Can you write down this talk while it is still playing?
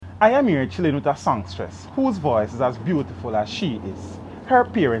I am here chilling with a songstress whose voice is as beautiful as she is. Her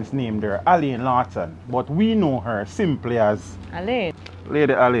parents named her Alaine Lawton, but we know her simply as Alaine.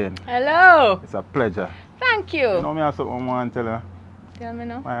 Lady Alaine. Hello. It's a pleasure. Thank you. You know me have something I want to tell you. Tell me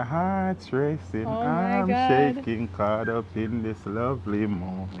now. My heart's racing, Oh my I'm God. shaking, caught up in this lovely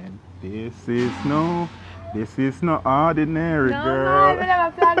moment. This is no ordinary girl. No,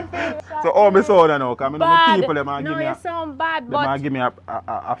 never planned for it. So how me sound now? Because I know Bad. people them a No, give me you a, sound bad, them but a give me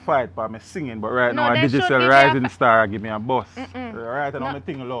a fight for me singing, but right No, now a they should digital give me a rising star give me a bus. Right now No. I'm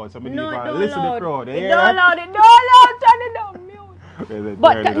thing loud, so I need no, to don't listen to the loud. crowd. You hear Don't that? loud it. Don't loud. Turn it down. Mute.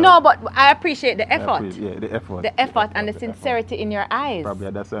 But But I appreciate the effort. Yeah, the effort. The effort and the sincerity in your eyes.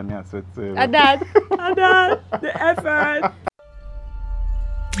 Probably that's why I sweat too. And that, the effort.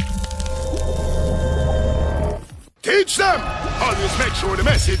 Teach them! Always make sure the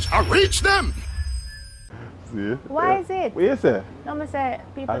message reach them! See? Why is it? What you say? No, me say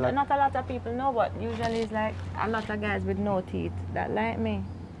people. I like- Not a lot of people know, but usually it's like a lot of guys with no teeth that like me.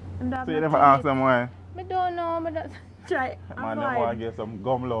 So you never ask them why? Me don't know. Me don't try. Man, they want to get some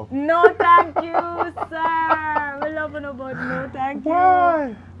gum love. No, thank you, sir. We love no, but no, thank you.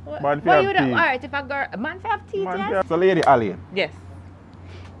 Why? What? Man, Why have you don't? teeth. Alright, if a girl, man, have teeth, Man, yes. so Lady Alaine, Yes.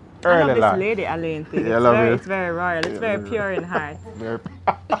 early life. Lady Alaine thing. Yeah, I love it. It's very royal. It's very pure in heart. Very-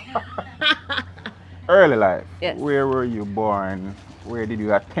 Early life. Yes. Where were you born? Where did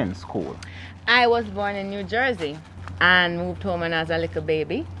you attend school? I was born in New Jersey and moved home when I was a little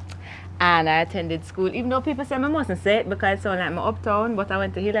baby. And I attended school, even though people say I mustn't say it because it sounds like my uptown, but I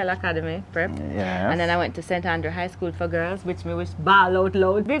went to Hillel Academy Prep. Yes. And then I went to St. Andrew High School for girls, which me wish ball out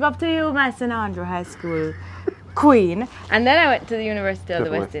loud. Big up to you, my St. Andrew High School queen. And then I went to the University of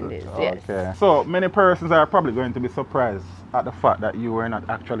the West Indies. Yes. Okay. So many persons are probably going to be surprised at the fact that you were not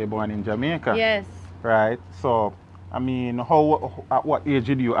actually born in Jamaica. Yes. Right? So, I mean, at what age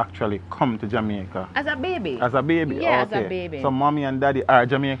did you actually come to Jamaica? As a baby. As a baby? Yeah, okay. as a baby. So mommy and daddy are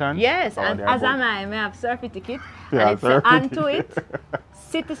Jamaicans? Yes, Oh, and they are as both. am I have certificate, Yeah, and it's certificate. onto it,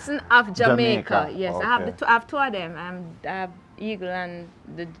 citizen of Jamaica. Jamaica, Yes, okay. I have two of them. I have Eagle and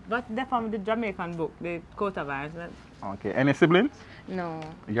they're from the Jamaican book, the coat of arms. Okay. Any siblings? No,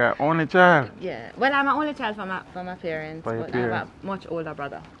 You're only child? yeah. Well, I'm an only child from my parents, For your but I have parents. a much older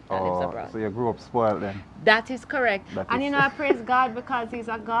brother that lives abroad. So you grew up spoiled then? That is correct. That And is- you know, I praise God because He's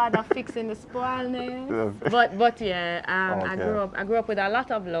a God of fixing the spoilness. But yeah, I Okay. grew up with a lot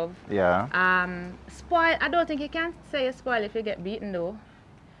of love. Yeah. Spoil. I don't think you can say you spoil if you get beaten though.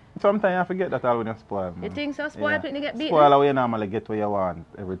 Sometimes I forget that all when you spoil. Man. You think so? Spoil people get beaten? Spoil away normally get what you want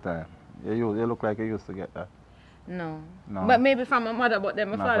every time. You look like you used to get that. No. No. But maybe from my mother, but then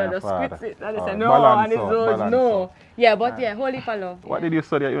my Not father from your just father. squits it and they Oh, say no, balance and it's out, always balance no. out. Yeah, but yeah, holy for love. What yeah. did you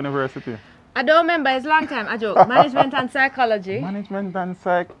study at university? I don't remember, it's a long time, I joke. Management and psychology. Management and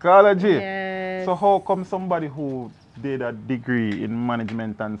psychology. Yes. So how come somebody who did a degree in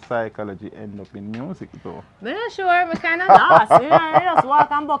management and psychology end up in music though? I'm not sure, I'm kind of lost. You know, you just walk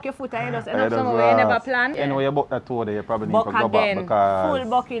and buck your foot and you just end up somewhere you never planned. Anyway, you buck that toe there, you probably need Buck to go again, back because full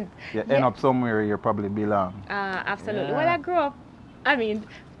bucking. you end up somewhere you probably belong. Absolutely. Yeah. Well, I grew up,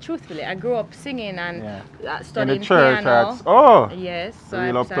 truthfully, I grew up singing and In studying the church piano. arts. Oh! Yes. So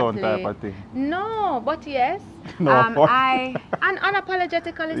Real I uptown play- type of thing. No, but yes. No. And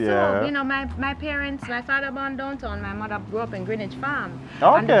unapologetically Yeah. so. You know, my parents, my father born downtown, my mother grew up in Greenwich Farm.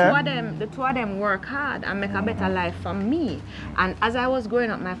 Okay. And the two of them work hard and make a better life for me. And as I was growing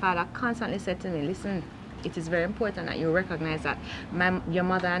up, my father constantly said to me, listen, it is very important that you recognize that your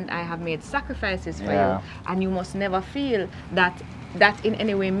mother and I have made sacrifices for Yeah. you, and you must never feel that in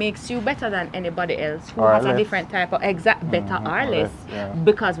any way makes you better than anybody else who Or has less. a different type of better or or less, less, yeah.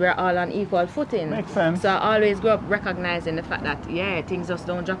 because we're all on equal footing. Makes sense. So I always grew up recognizing the fact that things just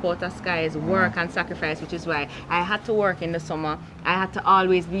don't drop out of sky. It's work and sacrifice, which is why I had to work in the summer. I had to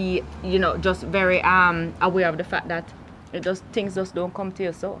always be, just very aware of the fact that things just don't come to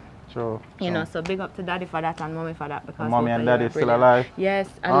you so. True. You know, so big up to daddy for that and mommy for that, because Mommy both and of you daddy are still brilliant. alive? Yes,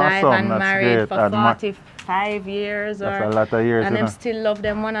 alive Awesome, and that's married great. for And 45 years. That's a lot of years, and you them know. still love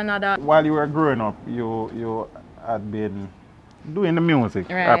them one another. While you were growing up, you had been doing the music,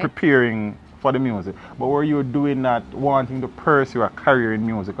 Right. preparing for the music. But were you doing that wanting to pursue a career in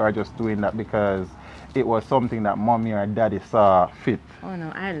music, or just doing that because it was something that mommy or daddy saw fit? Oh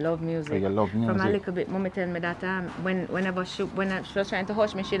no, I love music. So you love From a music. little bit, mommy tell me that when she was trying to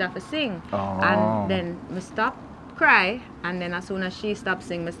hush me, she'd have to sing. Oh. And then me stop, cry, and then as soon as she stopped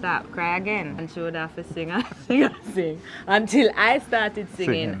singing, me start cry again. And she would have to sing and sing and sing until I started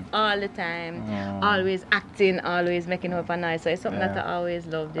singing all the time. Always acting, always making up a noise. So it's something that I always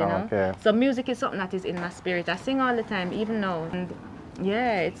loved, you know. Okay. So music is something that is in my spirit. I sing all the time, even now. And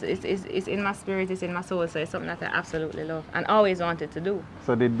Yeah, it's in my spirit, it's in my soul, so it's something that I absolutely love and always wanted to do.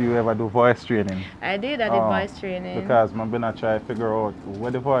 So did you ever do voice training? I did voice training. Because I'm gonna try to figure out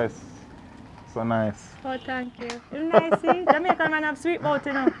where the voice so nice. Oh, thank you. It's nice, see? Jamaican man have sweet mouth,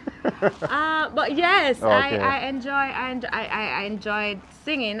 you know. But yes, Okay. I enjoyed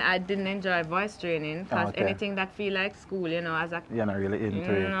singing. I didn't enjoy voice training because Okay. anything that feel like school, you know, as a You're not really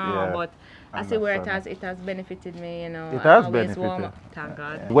into it. no, Yeah. but I see where Understand. it has benefited me, you know. It has always warm benefited. up, thank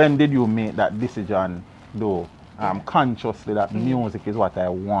God. When did you make that decision, though, consciously that music is what I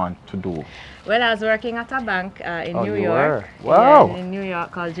want to do? Well, I was working at a bank in Oh, New you York. were? Wow. Yeah, in New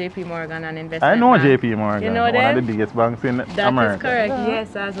York called JP Morgan, an I investment know bank. JP Morgan, You know one them? of the biggest banks in That America. is correct.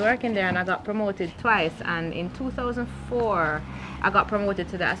 Yes, I was working there and I got promoted twice. And in 2004, I got promoted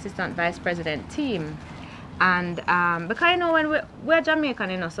to the assistant vice president team. And because you know when we're Jamaican,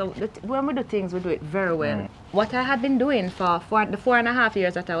 you know, so when we do things, we do it very well. What I had been doing for the 4.5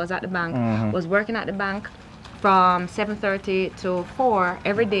 years that I was at the bank was working at the bank from 7:30 to 4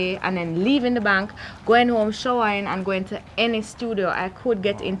 every day, and then leaving the bank, going home, showering, and going to any studio I could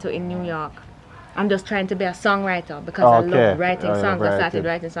get into in New York. I'm just trying to be a songwriter because I Okay. love writing I love songs. I started writing.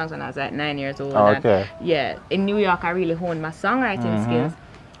 writing songs when I was like 9 years old. Okay. And yeah, in New York, I really honed my songwriting skills.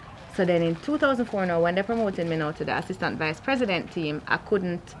 So then in 2004 now, when they promoted me now to the assistant vice president team, I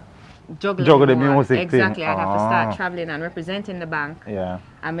couldn't juggle The anymore. music thing. Exactly, I'd have to Ah. start traveling and representing the bank. Yeah.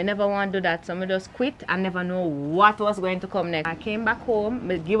 And I never want to do that, so I just quit and never know what was going to come next. I came back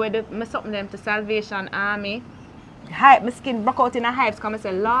home, I give away something them to Salvation Army. My skin broke out in a hives because I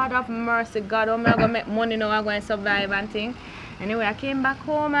said, Lord of mercy, God, how am I going to make money now, I'm going to survive and thing. Anyway, I came back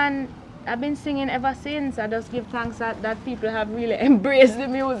home and I've been singing ever since. I just give thanks that people have really embraced the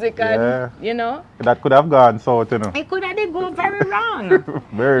music and, Yeah. you know. That could have gone south, you know. It could have did go very wrong.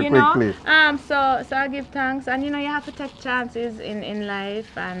 Very you quickly. know? So I give thanks, and you know, you have to take chances in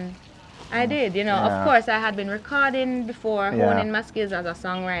life, and I did, you know. Yeah. Of course, I had been recording before, Yeah. honing my skills as a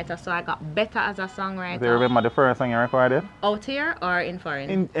songwriter, so I got better as a songwriter. Do you remember the first song you recorded? Out here or in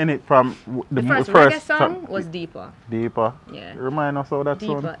foreign? In it from the first reggae song was Deeper. Deeper. Yeah. Remind us of that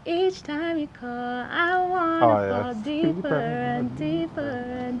Deeper. song. Each time you call, I want Oh, to yes. fall deeper and deeper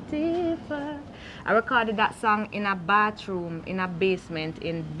and deeper. I recorded that song in a bathroom, in a basement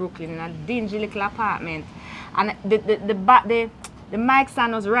in Brooklyn, in a dingy little apartment. And the mic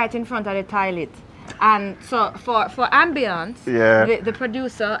stand was right in front of the toilet. And so for ambience, Yeah. the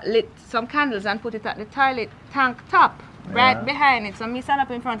producer lit some candles and put it at the toilet tank top. Right Yeah. behind it. So me stand up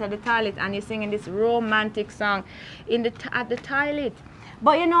in front of the toilet and you're singing this romantic song at the toilet.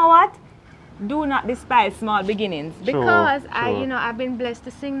 But you know what? Do not despise small beginnings, because True. I've been blessed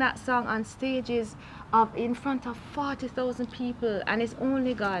to sing that song on stages in front of 40,000 people, and it's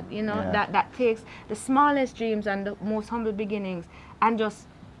only God, Yeah. that takes the smallest dreams and the most humble beginnings and just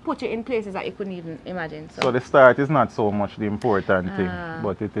put you in places that you couldn't even imagine. So the start is not so much the important thing,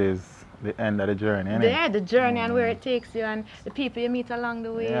 but it is the end of the journey, innit? Yeah, the journey and where it takes you and the people you meet along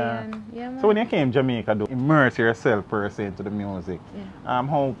the way. Yeah. And, yeah, man. So when you came to Jamaica, to immerse yourself per se into the music,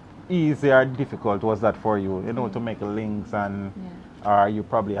 how easy or difficult was that for you, to make links and or you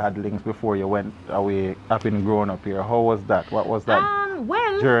probably had links before you went away, having grown up here. How was that? What was that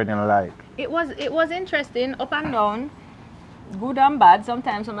Well, journey like? it was interesting, up and down, good and bad.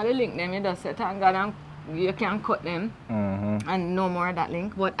 Sometimes somebody link them, you just say thank God and you can cut them and no more of that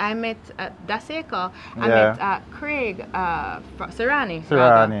link. But I met at Daseka, I met Craig Serrani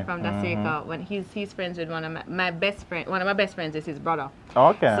from Daseka, when he's friends with one of my best friend. One of my best friends is his brother.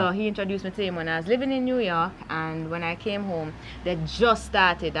 Okay. So he introduced me to him when I was living in New York, and when I came home, they just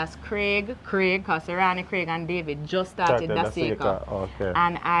started. That's Craig, cause Serrani, Craig and David just started Daseka. Okay.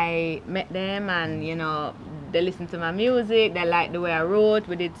 And I met them, and they listened to my music. They liked the way I wrote.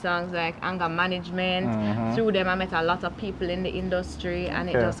 We did songs like Anger Management. Through them, I met a lot of people in the industry, and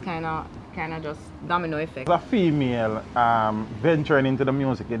it just kind of just domino effect. As a female venturing into the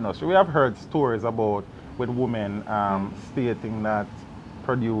music industry, we have heard stories about with women stating that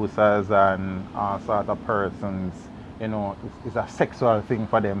producers and all sort of persons, it's a sexual thing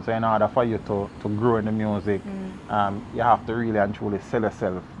for them. So in order for you to grow in the music, you have to really and truly sell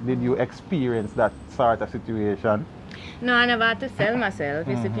yourself. Did you experience that sort of situation? No, I never had to sell myself.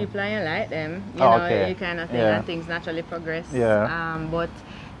 You see people and you like them, you kind of thing, and things naturally progress. Yeah. But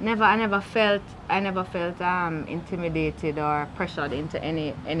I never felt intimidated or pressured into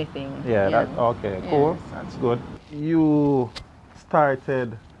anything. Yeah. Okay. Cool. Yes. That's good. You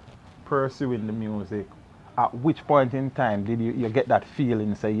started pursuing the music. At which point in time did you get that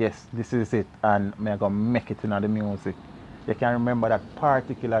feeling? Say yes, this is it, and I'm gonna make it in the music. You can remember that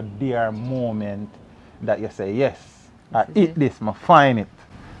particular dear moment that you say yes, I eat this, I find it.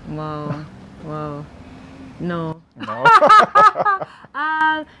 Wow. Wow. No. No.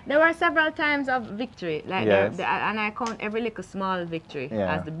 There were several times of victory, like Yes. and I count every little small victory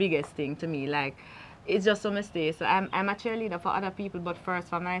Yeah. as the biggest thing to me. Like, it's just a mistake. So I'm a cheerleader for other people, but first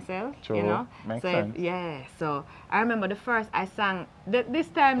for myself. True. You know. Makes so sense. yeah. So I remember the first I sang this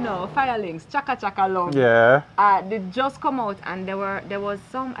time now, Firelinks, Chaka Chaka Love. Yeah. They just come out and there was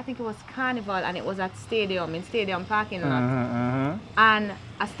some, I think it was Carnival, and it was at Stadium parking lot. And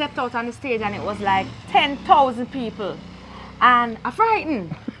I stepped out on the stage and it was like 10,000 people. And I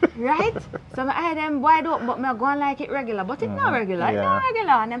frightened, right? So my eye them wide open, but me go and like it regular. But it's not regular, it's not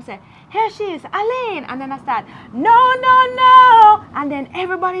regular. And them say, here she is, Alaine. And then I start, no. And then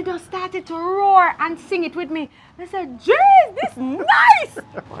everybody just started to roar and sing it with me. I said, jeez, this is nice.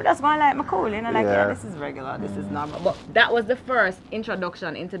 We're just going like my cool, you know, like, yeah, this is regular, this is normal. But that was the first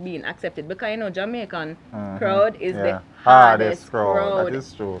introduction into being accepted, because, you know, Jamaican crowd is the hardest crowd. That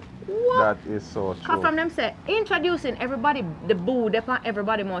is true. What? That is so true. Cause from them say, introducing everybody, the boo, they on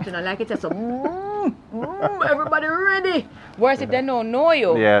everybody mouth, you know, like it's just so, everybody ready. Whereas if they don't know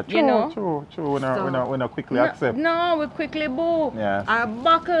you, yeah, true, you know. True. We not quickly accept. No, we quickly boo. Yes. Or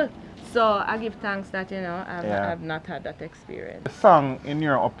buckle. So I give thanks that, you know, I've not had that experience. The song, in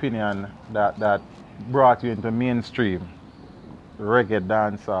your opinion, that brought you into mainstream reggae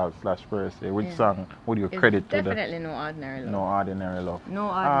dancehall / per se, which song would you credit to? Definitely No Ordinary Love. No Ordinary Love. No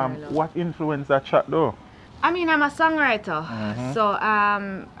Ordinary Love. What influenced that track though? I mean, I'm a songwriter, so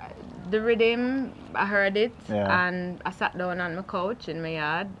the rhythm, I heard it, and I sat down on my couch in my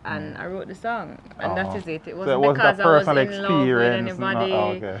yard and I wrote the song, and that is it. It wasn't because I was in love with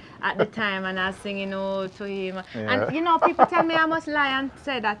anybody at the time, and I was singing to him. And you know, people tell me I must lie and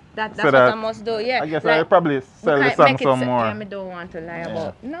say that's what I must do. Yeah, I guess like, I probably sell the song some more. I don't want to lie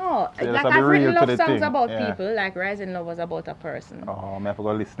about. No, like I've written love songs about people. Like Rising Love was about a person. Oh, I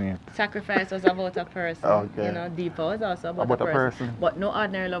forgot listening. Sacrifice was about a person. You know, Deeper was also about a person. But No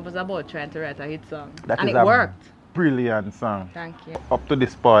Ordinary Love was about trying to write a hit song. And it worked. Brilliant song. Thank you. Up to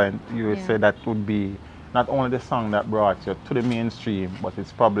this point, you would say that would be not only the song that brought you to the mainstream, but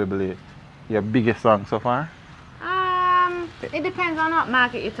it's probably your biggest song so far? It depends on what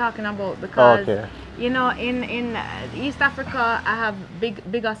market you're talking about, because you know, in East Africa I have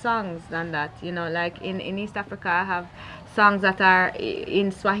bigger songs than that. You know, like in East Africa I have songs that are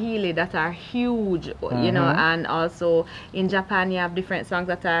in Swahili that are huge, you know, and also in Japan you have different songs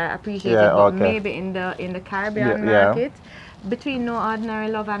that are appreciated, but maybe in the Caribbean market, between No Ordinary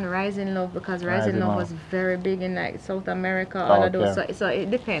Love and Rising Love, because Rising Love was very big in like South America, all of those. So it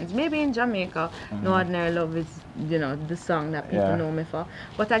depends. Maybe in Jamaica, No Ordinary Love is, you know, the song that people know me for.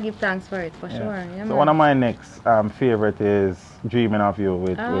 But I give thanks for it, for sure. Yeah, so one of my next favorite is Dreaming of You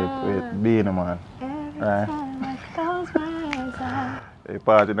with Beenie Man. Right? Time I close my eyes. The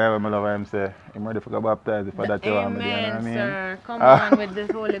party now when I love him say, I'm ready for go baptize if that you want me, you know what I mean? Sir. Come on with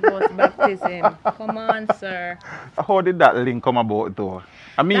the Holy Ghost baptism. Come on, sir. How did that link come about though?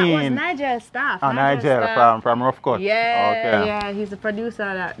 I mean, that was Nigel's staff. Oh, Nigel from Rough Cut. Yeah, he's the producer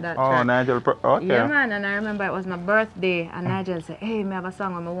of that track. track. Nigel, Yeah, man, and I remember it was my birthday, and Nigel said, hey, I have a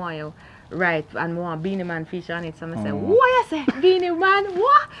song I want you write, and I want Beenie Man feature on it. So I said, what you say? Beenie Man,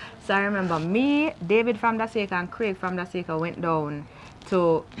 what? So I remember me, David from Daseka, and Craig from Daseka went down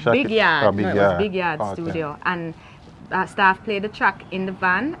to Big Yard. It was Big Yard studio, and staff played the track in the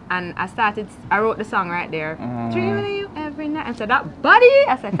van, and I wrote the song right there. Dreaming of you every night, and said that buddy.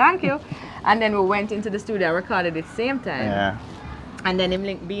 I said thank you, and then we went into the studio, I recorded it same time. Yeah. And then him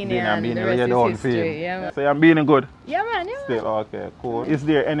link Beenie and the rest is history. Yeah, man. So I'm Beenie good? Yeah, man. Yeah, still okay, cool. Is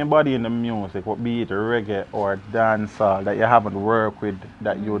there anybody in the music, be it reggae or dancehall, that you haven't worked with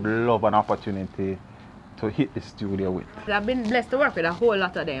that you would love an opportunity to hit the studio with? I've been blessed to work with a whole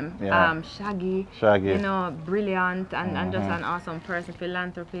lot of them. Shaggy, you know, brilliant and just an awesome person,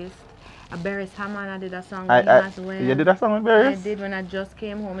 philanthropist. Barry's Hammond, I did a song with him as well. You did a song with Barry's? I did when I just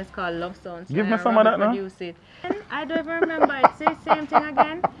came home. It's called Love Sounds. Give me some of that now. It. And I don't even remember it. Say same thing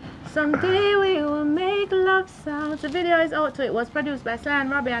again. Someday we will make love sounds. The video is out too. It was produced by Sly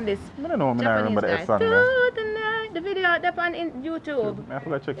and Robbie and this Japanese remember guy. That song. The video up on YouTube. I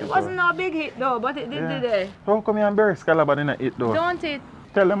forgot to check it. It wasn't no big hit though, but it did today. How come you and Barry's Calabar didn't hit though? Don't it?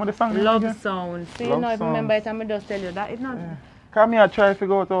 Tell them what the song is. Love Sounds. See, you know, if you remember it, I'm just tell you that it's not. Come here, try to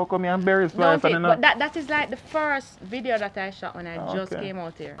figure out how come here and Barry's voice. But that is like the first video that I shot when I just came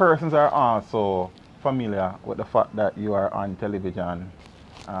out here. Persons are also familiar with the fact that you are on television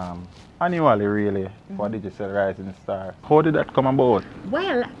annually, really, for Digital Rising Star. How did that come about?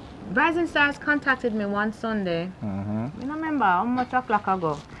 Well, Rising Stars contacted me one Sunday. You remember how much o'clock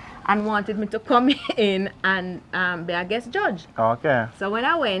ago? and wanted me to come in and be a guest judge. Okay. So when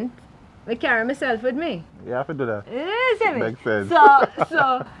I went, I carry myself with me. You have to do that. See me? Makes sense.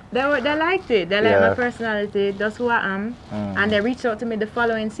 So they liked it. They liked Yeah. my personality, just who I am. And they reached out to me the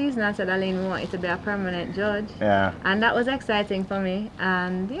following season and said, Alaine, we want you to be a permanent judge. Yeah. And that was exciting for me.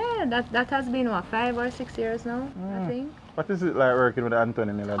 And yeah, that has been, what, 5 or 6 years now, I think. What is it like working with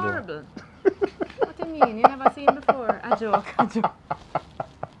Anthony Miller? though? Horrible. What do you mean? You never seen before? A joke.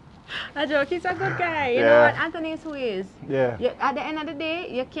 A joke. He's a good guy. You know what? Anthony is who he is. Yeah. At the end of the day,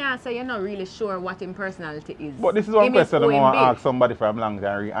 you can't say you're not really sure what his personality is. But this is one Him is question I who him want to be. ask somebody from long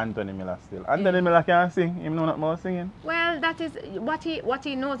time, Anthony Miller still. Anthony Miller can sing, him know nothing about singing. Well, that is what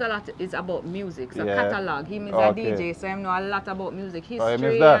he knows a lot is about music. So Yeah. catalog. He is Okay. a DJ, so he know a lot about music Oh, he history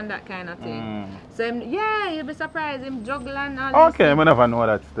knows that? and that kind of thing. So yeah, you'll be surprised. Him juggle and all this. Okay, I never know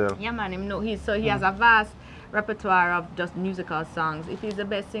that still. Yeah, man. Him know he has a vast repertoire of just musical songs. If he's the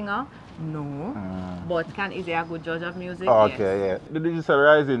best singer, no. But is he a good judge of music? Okay, Yes. yeah. The digital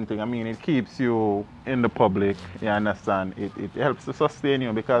rising thing, I mean, it keeps you in the public, you understand? It helps to sustain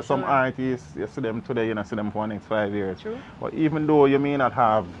you because some Sure. artists, you see them today, you don't see them for the next 5 years. True. But even though you may not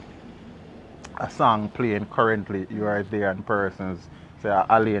have a song playing currently, you are there in persons, say,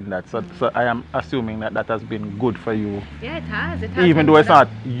 Alaine that. So I am assuming that has been good for you. Yeah, it has. It has. Even been though it's good. not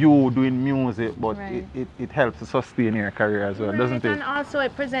you doing music, but Right. it helps to sustain your career as well, Right, doesn't it? and also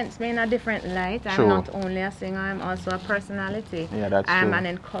it presents me in a different light. I'm True. not only a singer, I'm also a personality. Yeah, that's I'm true. an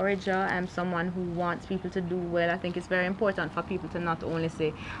encourager. I'm someone who wants people to do well. I think it's very important for people to not only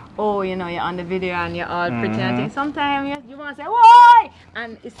say, oh, you know, you're on the video and you're all pretty and things. Sometimes you want to say, why?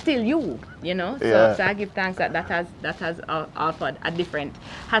 And it's still you know. Yeah. So I give thanks that has offered a different,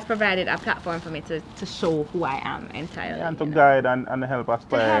 has provided a platform for me to show who I am entirely. Yeah, and to you know. guide and help To help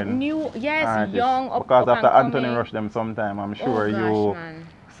aspiring new, yes, artists. young, Because up after and Anthony coming. rush them sometime, I'm Oh, sure gosh, you man.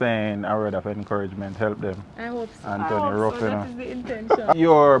 saying a word of encouragement help them. I hope so. Anthony I hope Ruff, so. you That know. is the intention.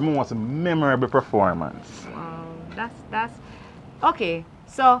 Your most memorable performance. Wow, that's okay.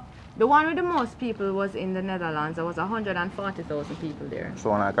 So the one with the most people was in the Netherlands. There was 140,000 people there.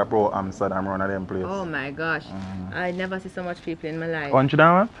 So like a pro Amsterdam run of them place. Oh my gosh, I never see so much people in my life.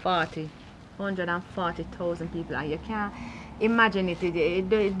 100 140,000 people, and you can't imagine it.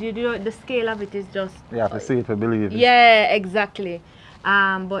 The scale of it is just. You have to see it to believe it. Yeah, exactly.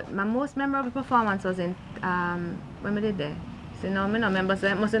 But my most memorable performance was in when we did there. So no, I remember, so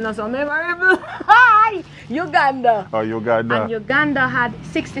it must not so memorable. Hi, Uganda. Oh, Uganda. And Uganda had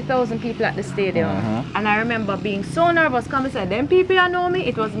 60,000 people at the stadium. And I remember being so nervous. Come and say, them people you know me.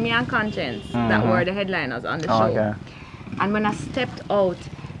 It was me and Conscience that were the headliners on the show. Okay. And when I stepped out,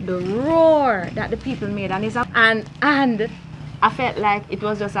 the roar that the people made, and I felt like it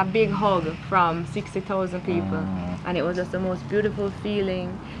was just a big hug from 60,000 people. And it was just the most beautiful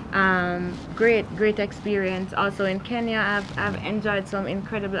feeling. Great experience. Also in Kenya, I've enjoyed some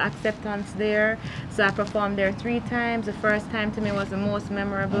incredible acceptance there. So I performed there 3 times. The first time to me was the most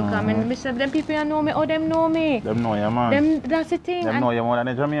memorable. Coming, Bishop, them people you know me, oh, them know me. Them know you, man. That's the thing. Them And know you more than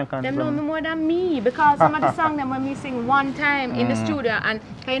the Jamaicans. them know me more than me, because some of the songs them when we sing one time in the studio, and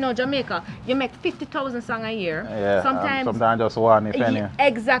you know Jamaica, you make 50,000 songs a year. Yeah, Sometimes just one, if any.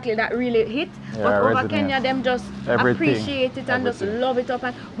 exactly, that really hit. Yeah, but over resident. Kenya, them just Everything. appreciate it and just Everything. love it up.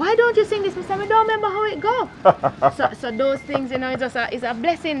 And why don't you sing this? Mr. I don't remember how it go. so those things, you know, it's a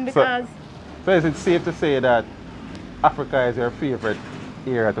blessing because. So is it safe to say that Africa is your favorite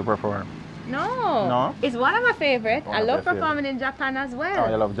area to perform? No, it's one of my favorite. One I of love your performing in Japan as well. Oh,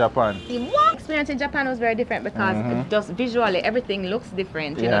 you love Japan. The experience in Japan was very different because it just visually everything looks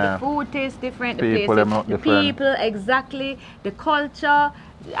different. You know, Yeah. the food tastes different, the People, places, them look the different. people, exactly, the culture,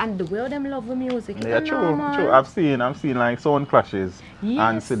 and the way them love the music. Yeah, It's true, normal. true. I've seen like sound clashes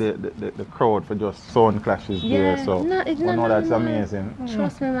and Yes. see the crowd for just sound clashes Yeah, there. So it's I not know that's normal. amazing.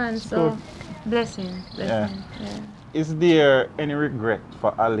 Trust me, man. So good. blessing. Yeah. Yeah. Is there any regret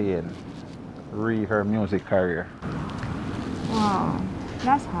for Alaine her music career? Wow,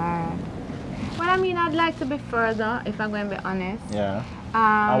 that's hard. Well, I mean, I'd like to be further, if I'm going to be honest. Yeah.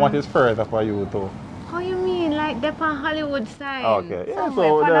 And what is further for you too? How you mean, like the on Hollywood sign? Okay, yeah, Somewhere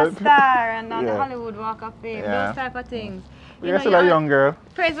so for the the- star and on the Yeah. Hollywood Walk of Fame, Yeah. those type of things. You're still a young girl.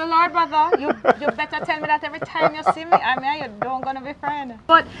 Praise the Lord, brother. You better tell me that every time you see me. I mean, you don't gonna be friend.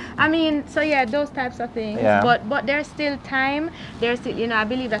 But I mean, so yeah, those types of things. Yeah. But there's still time. There's still, you know, I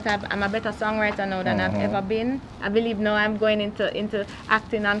believe that I'm a better songwriter now than I've ever been. I believe now I'm going into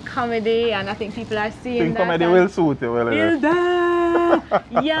acting and comedy, and I think people are I seeing think that. comedy and will suit you well enough. Hilda!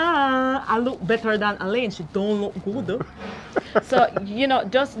 yeah, I look better than Alaine. She don't look good. So, you know,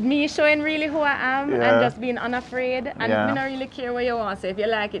 just me showing really who I am and just being unafraid. And I don't really care what you want. So if you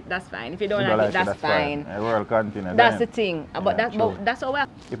like it, that's fine. If you don't like it, that's fine. The world continues. That's the thing. But that's how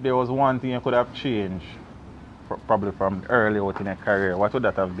If there was one thing you could have changed, probably from early out in your career, what would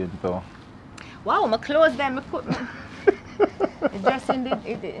that have been though? Wow, my clothes then, I put it just in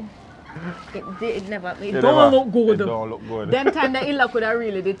it never look good. It don't look good. Them time that Illa could have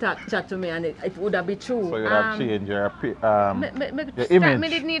really did chat to me and it would have been true. So you would have changed your image. Me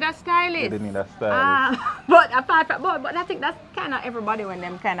did need a stylist. You did need a stylist. But apart from but I think that's kind of everybody when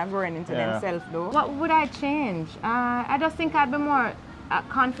them kind of growing into themselves though. What would I change? I just think I'd be more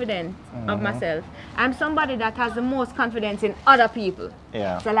confident of myself. I'm somebody that has the most confidence in other people.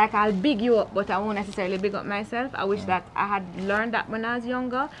 Yeah. So like I'll big you up, but I won't necessarily big up myself. I wish that I had learned that when I was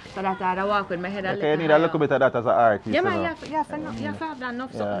younger, so that I'd walk with my head a little higher. You need a little bit of that as an artist. Yeah, man, you have to have that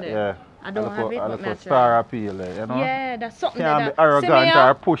enough something there. Yeah. I don't have it, but natural. Star appeal, you know? Yeah, that's something can't that... be arrogant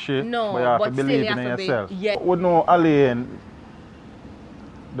or pushy, no, but you have to believe in yourself. We know Alaine,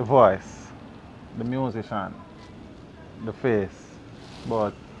 the voice, the musician, the face,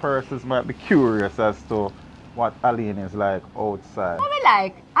 but persons might be curious as to what Alaine is like outside. What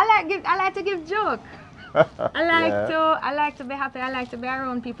I like to give joke. I like to be happy. I like to be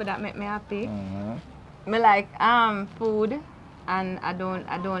around people that make me happy. I like food, and I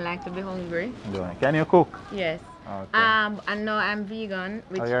don't like to be hungry. Can you cook? Yes. Okay. And now I'm vegan.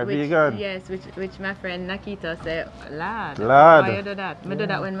 You're vegan? Yes, which my friend Nakita said, lad. Why you do that? I do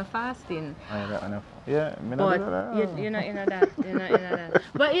that when I'm fasting. Yeah, but you know that.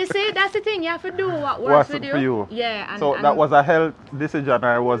 But you see, that's the thing. You have to do what works with you. For you. Yeah. So that was a health decision,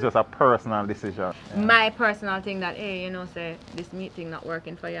 or it was just a personal decision? Yeah. My personal thing that, hey, say this meat thing not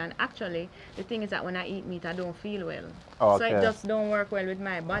working for you. And actually, the thing is that when I eat meat, I don't feel well. Okay. So it just don't work well with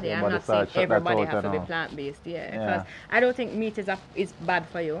my body. I'm not saying everybody has to be plant-based. Because I don't think meat is bad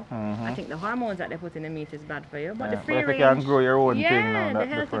for you. I think the hormones that they put in the meat is bad for you. But the free range, if you can grow your own thing now, the that's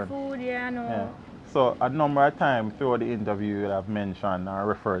healthy different. food, I know. Yeah. So a number of times throughout the interview you have mentioned or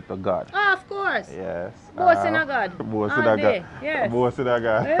referred to God. Oh, of course. Yes. Boasting of God. Boasting of God. Yes. Boasting of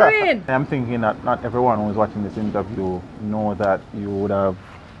God. I'm thinking that not everyone who is watching this interview know that you would have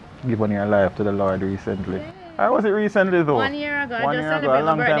given your life to the Lord recently. Yeah. Or was it recently though? 1 year ago. I just celebrated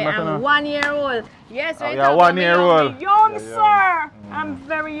my birthday. I'm 1 year old. Yes, right. You're 1 year old. Young, sir. I'm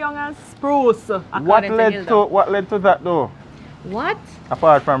very young and spruce. What led to that though? What?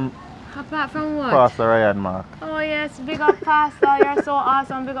 Apart from what? Pastor Ryan Mark. Oh yes, big up Pastor, you're so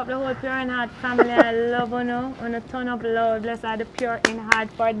awesome. Big up the whole Pure in Heart family. I love you know. On a ton of love. Blessed are the pure in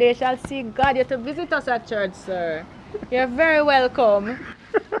heart, for they shall see God. You have to visit us at church, sir. You're very welcome.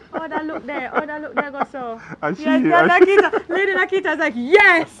 Oh, that look there. Go so. Yes, Lady Nakita is like,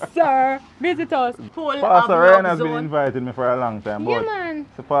 yes, sir. Visit us. Pastor Ryan has been inviting me for a long time. Yeah, man.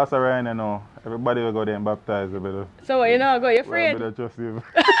 So Pastor Ryan, you know, everybody will go there and baptize a bit. So you know, you're afraid. I trust him.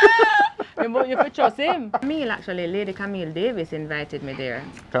 You could trust him. Camille, actually, Lady Camille Davis invited me there.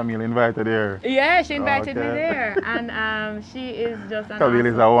 Camille invited her? Yeah, she invited me there. And she is just an Camille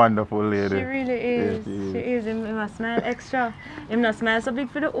is a wonderful lady. She really is. Yes, she is. He must smile extra. He must smile so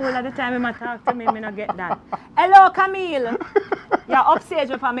big for the whole of the time he must talk to me. I not get that. Hello, Camille. You're upstage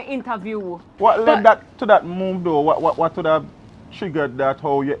for my interview. What led to that move though? What would have triggered that,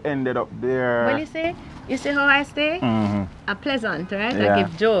 how you ended up there? Well, you see how I stay? A pleasant, right? Yeah. I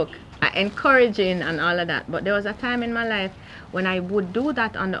give joke. Encouraging and all of that, but there was a time in my life when I would do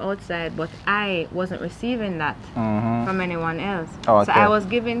that on the outside, but I wasn't receiving that from anyone else. Okay. So I was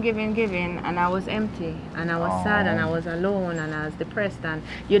giving, and I was empty, and I was sad, and I was alone, and I was depressed, and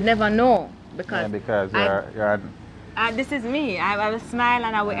you'd never know because you're this is me. I will smile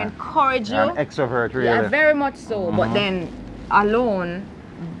and I will encourage you. You're an extrovert, really. Yeah, very much so. But then alone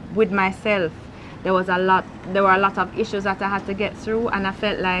with myself, there were a lot of issues that I had to get through, and I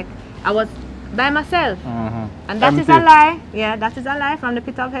felt like I was by myself. And that is a lie. Yeah, that is a lie from the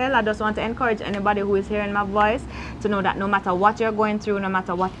pit of hell. I just want to encourage anybody who is hearing my voice to know that no matter what you're going through, no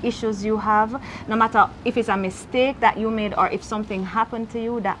matter what issues you have, no matter if it's a mistake that you made or if something happened to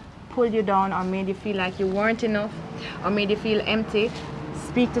you that pulled you down or made you feel like you weren't enough or made you feel empty,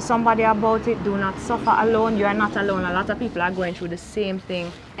 speak to somebody about it. Do not suffer alone. You are not alone. A lot of people are going through the same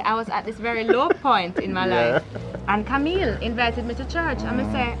thing. I was at this very low point in my life, and Camille invited me to church. And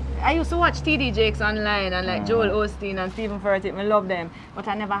I say, I used to watch TD Jakes online and like Joel Osteen and Stephen Furtick. I love them, but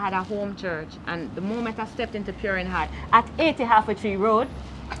I never had a home church. And the moment I stepped into Pure in Heart at 80 Half a Tree Road,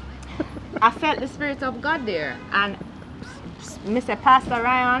 I felt the Spirit of God there. And Mr. Pastor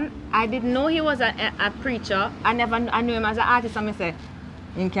Ryan, I didn't know he was a preacher. I knew him as an artist, and I said,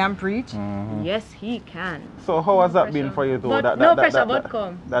 he can preach? Mm-hmm. Yes, he can. So how has that been for you though? But no pressure, but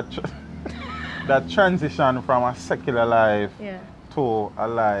come. That transition from a secular life Yeah. to a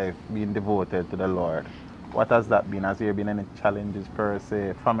life being devoted to the Lord. What has that been? Has there been any challenges per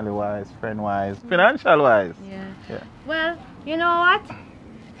se, family-wise, friend-wise, financial-wise? Yeah. Well, you know what?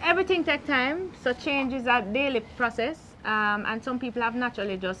 Everything takes time, so change is a daily process. And some people have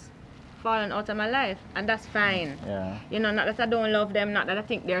naturally just fallen out of my life, and that's fine. Yeah. You know, not that I don't love them, not that I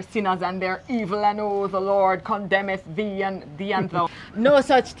think they're sinners and they're evil and oh, the Lord condemneth thee and thee and thou. No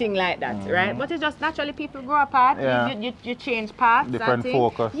such thing like that, right? But it's just naturally people grow apart, Yeah. you change paths. Different and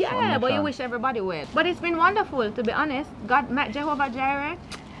focus. Yeah, but you wish everybody well. But it's been wonderful, to be honest. God, Jehovah Jireh,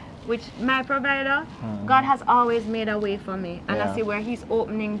 which my provider, God has always made a way for me. And Yeah. I see where He's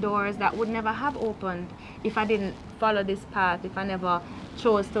opening doors that would never have opened if I didn't follow this path, if I never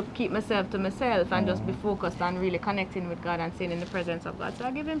chose to keep myself to myself and just be focused on really connecting with God and staying in the presence of God. So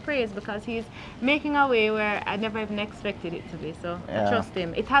I give Him praise because He's making a way where I never even expected it to be. So I trust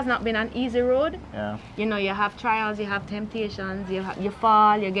Him. It has not been an easy road. Yeah. You know, you have trials, you have temptations, you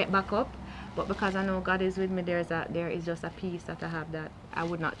fall, you get back up. But because I know God is with me, there is just a peace that I have that I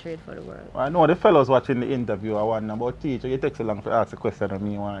would not trade for the world. I know the fellows watching the interview are wondering about teacher. You take so long to ask a question of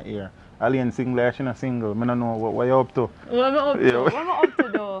me want to hear. Alaine single or she not single? I don't know what you up to. What am I up to? Yeah. What am I up to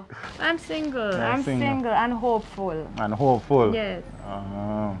though? I'm single. Yeah, I'm single and hopeful. And hopeful. Yes.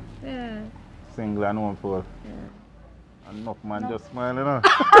 Yeah. Single and hopeful. Enough man just smile, you know.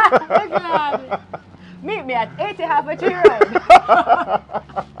 Glad. Meet me at 80 half a tree ride.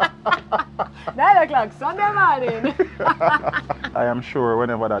 9 o'clock Sunday morning. I am sure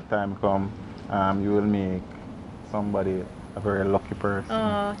whenever that time comes, you will make somebody a very lucky person.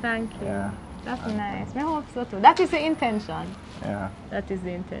 Oh, thank you. Yeah. That's nice. I hope so too. That is the intention. Yeah. That is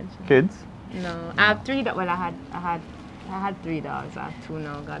the intention. Kids? No, I have 3. Well, I had 3 dogs. I have 2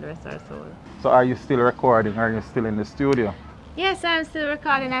 now. God rest her soul. So are you still recording? Are you still in the studio? Yes, I'm still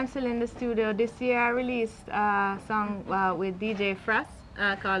recording. I'm still in the studio. This year I released a song with DJ Frost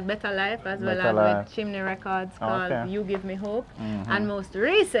called Better Life, as well as with Chimney Records called You Give Me Hope. And most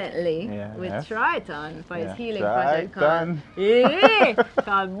recently with Triton for his healing project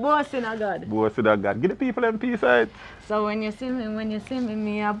called Boasting of God. Boasting of God. Give the people them peace out. So when you see me,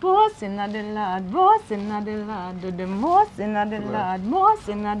 me a boasting of the Lord, boasting of the Lord, do the most in of the Lord, most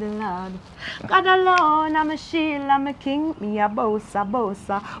in of the Lord. God alone, I'm a shield, I'm a king, me a boast about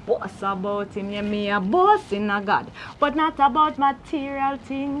him, yeah, me a boasting of God. But not about material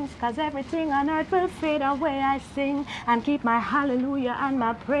things, cause everything on earth will fade away, I sing, and keep my hallelujah and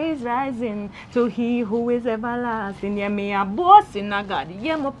my praise rising to he who is everlasting. Yeah, me a boasting of God,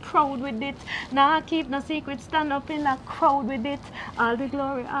 yeah, I'm proud with it. Now I keep no secret, stand up in a crowd with it. All the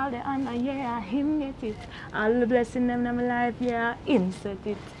glory, all the honor, yeah, him get it. All the blessing them in my life, yeah, insert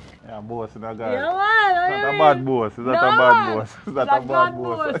it. Yeah, boasting of God. Yeah, man. It's not a bad boast. It's not a bad boast. It's not a bad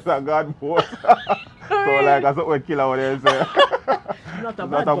boast. It's a God boast. So like that's what we kill out there say. Not a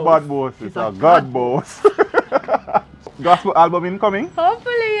bad boast. It's a God boast. Gospel album incoming?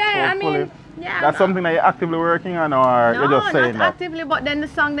 Hopefully, yeah. Hopefully. I mean, yeah. That's something that you're actively working on, or you're just saying not that? actively, but then the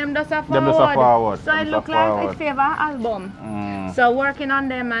song them does a forward. Them does a forward. So it look like it favor album. So working on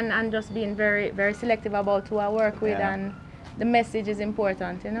them and just being very, very selective about who I work with, and the message is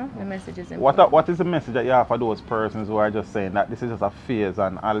important, you know? The message is important. What is the message that you have for those persons who are just saying that this is just a phase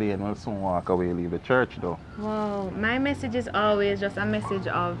and Alaine will soon walk away, leave the church though? Wow, my message is always just a message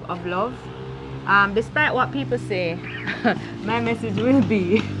of love. Despite what people say, my message will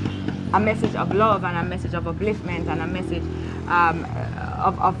be a message of love and a message of upliftment and a message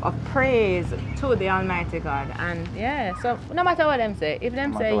of praise to the Almighty God. And yeah, so no matter what them say, if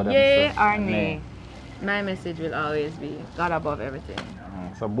them say yay or nay, my message will always be God above everything.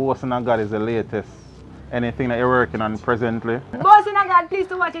 So Boasting of God is the latest. Anything that you're working on presently? Boasting of God, please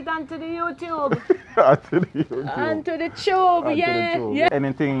to watch it onto the YouTube. Onto the YouTube. Onto the tube, yeah.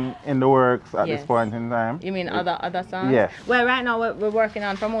 Anything in the works at this point in time? You mean other songs? Yes. Well, right now we're working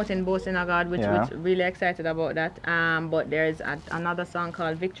on promoting Boasting of God, which really excited about that. But there's another song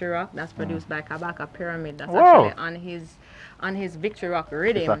called Victory Rock that's produced by Kabaka Pyramid. That's actually on his Victory Rock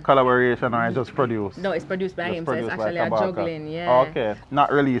rhythm. It's a collaboration or just produced? No, it's produced by him, so it's actually a juggling, Okay,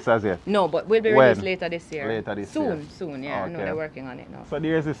 not released as yet? No, but will be released later this year. Later this year? Soon, yeah. Okay. I know they're working on it now. So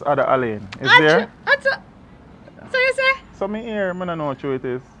there's this other Alaine, is there? So you say? So me here, I don't know who it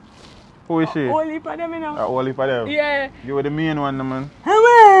is. Who is she? Only for them, you know. Only for them? Yeah. You were the main one, man.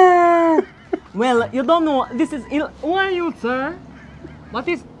 Hello! Well, you don't know, this is, who are you, sir? What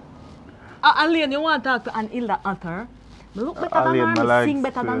is, Alaine, you want to talk to an Hilda Hunter? Me look better Alaine, than her, me like me sing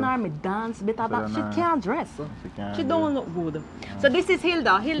better than to- her, me dance better than than her. she can't dress. can't She don't look good. So this is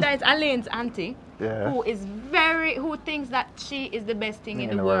Hilda. Hilda is Alaine's auntie. Yeah. Who thinks that she is the best thing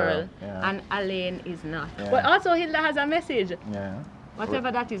in the world, yeah. and Alaine is not. Yeah. But also Hilda has a message. Yeah.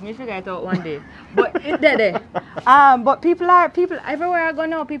 Whatever that is, me figure it out one day. But it's there. But people everywhere I go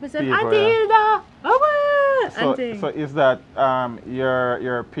now, people say, People, Auntie yeah. Hilda, oh, So is that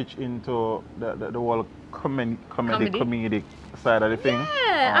your pitch into the whole comedic side of the thing? yeah,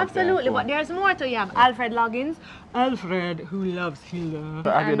 Okay, absolutely. cool. But there's more to you. Have Alfred Loggins, Alfred who loves Hilda.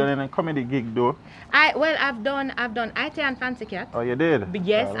 So have you done any comedy gig though? I've done IT and Fancy Cat. Oh, you did?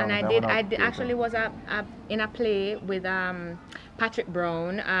 Yes, Oh, and long I time did. not I did, played actually was in a play with Patrick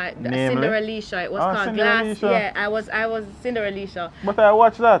Brown, Namely? Cinderella. It was Oh, called Glass. Cinderella. Yeah, I was Cinderella. But I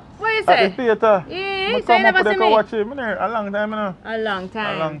watched that. What you at say? the theater. Yeah, I so you come never up see there me? to watch it. A long time, you know. A long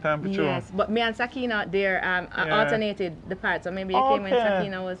time. A long time for sure. Yes, but me and Sakina there alternated the parts. So maybe you came when Okay.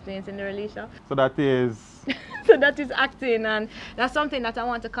 Sakina was playing Cinderella. So that is. So that is acting, and that's something that I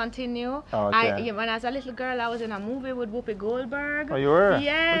want to continue. Okay. When I was a little girl, I was in a movie with Whoopi Goldberg. Oh, you were?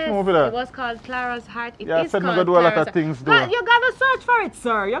 Yes. Which movie that? It was called Clara's Heart. It Yeah, is said me called go do a lot of Clara's things, Heart. though. But you gotta search for it,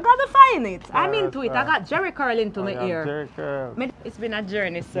 sir. You gotta find it. I'm Clara's into it. I Heart. got Jerry curl into my ear. Jerry Curl. It's been a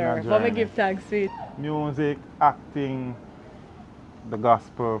journey, been sir. a But me journey. give thanks to it. Music, acting, the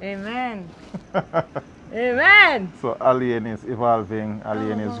gospel. Amen. Amen. So Alaine is evolving,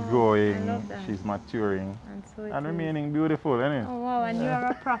 Alaine is I growing, love that. she's maturing And so it and is. remaining beautiful, isn't it? Oh wow, and you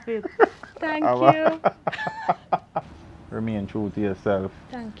are a prophet. Thank Our- you. Remain true to yourself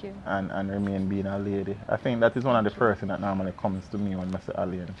Thank you. and remain being a lady. I think that is one of the first things that normally comes to me when I say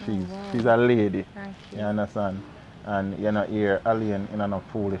Alaine. She's a lady. Thank you. You understand? And you're not here Alaine in no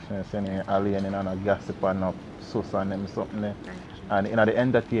foolishness, you're not Alaine in no gossip and no sus and them something there. Thank you. And in the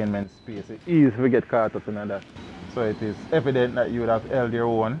entertainment space, it's easy to get caught up in that. So it is evident that you would have held your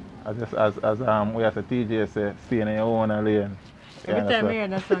own, as we as a TJ say, staying in your own Alaine. You Every time I understand? hear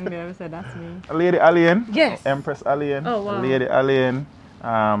that song there, I say that's me. Lady Alaine, Yes. Empress Alaine, Oh, wow. Lady Alaine,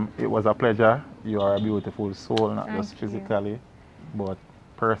 it was a pleasure. You are a beautiful soul, not Thank just you. physically, but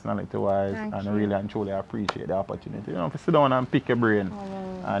personality-wise, Thank and you. really and truly appreciate the opportunity. You know, to sit down and pick your brain, Oh,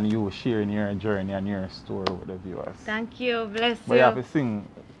 wow. and you sharing your journey and your story with the viewers. Thank you. Bless But you have you. to sing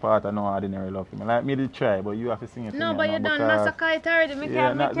part of No Ordinary Love. Like me did try, but you have to sing it. No, for me but now you done because- massacre it already. Me Yeah,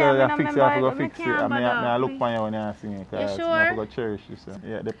 can't, me not can't, that me fix it, no I have to go remember, fix it. me I can't mean, I look bother. for you when you sing it. 'Cause You I have to sure? go cherish this.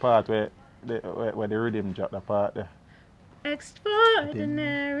 Yeah, the part where the rhythm drop, the part there.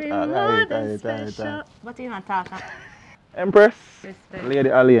 Extraordinary, Right, more than right, special. right. What you not talking? Empress, Respect. Lady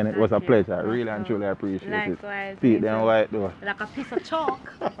Alaine, it was a Thank you. pleasure. Really and Likewise. truly appreciate Likewise, it. Teeth me them too. white though. Like a piece of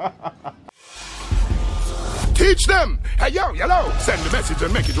chalk. Teach them. Hey, yo, hello. Send the message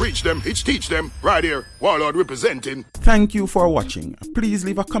and make it reach them. It's teach them. Right here. Warlord representing. Thank you for watching. Please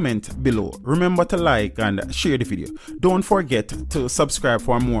leave a comment below. Remember to like and share the video. Don't forget to subscribe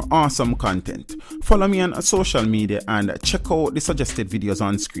for more awesome content. Follow me on social media and check out the suggested videos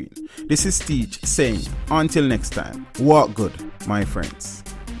on screen. This is Teach saying, until next time, walk good, my friends.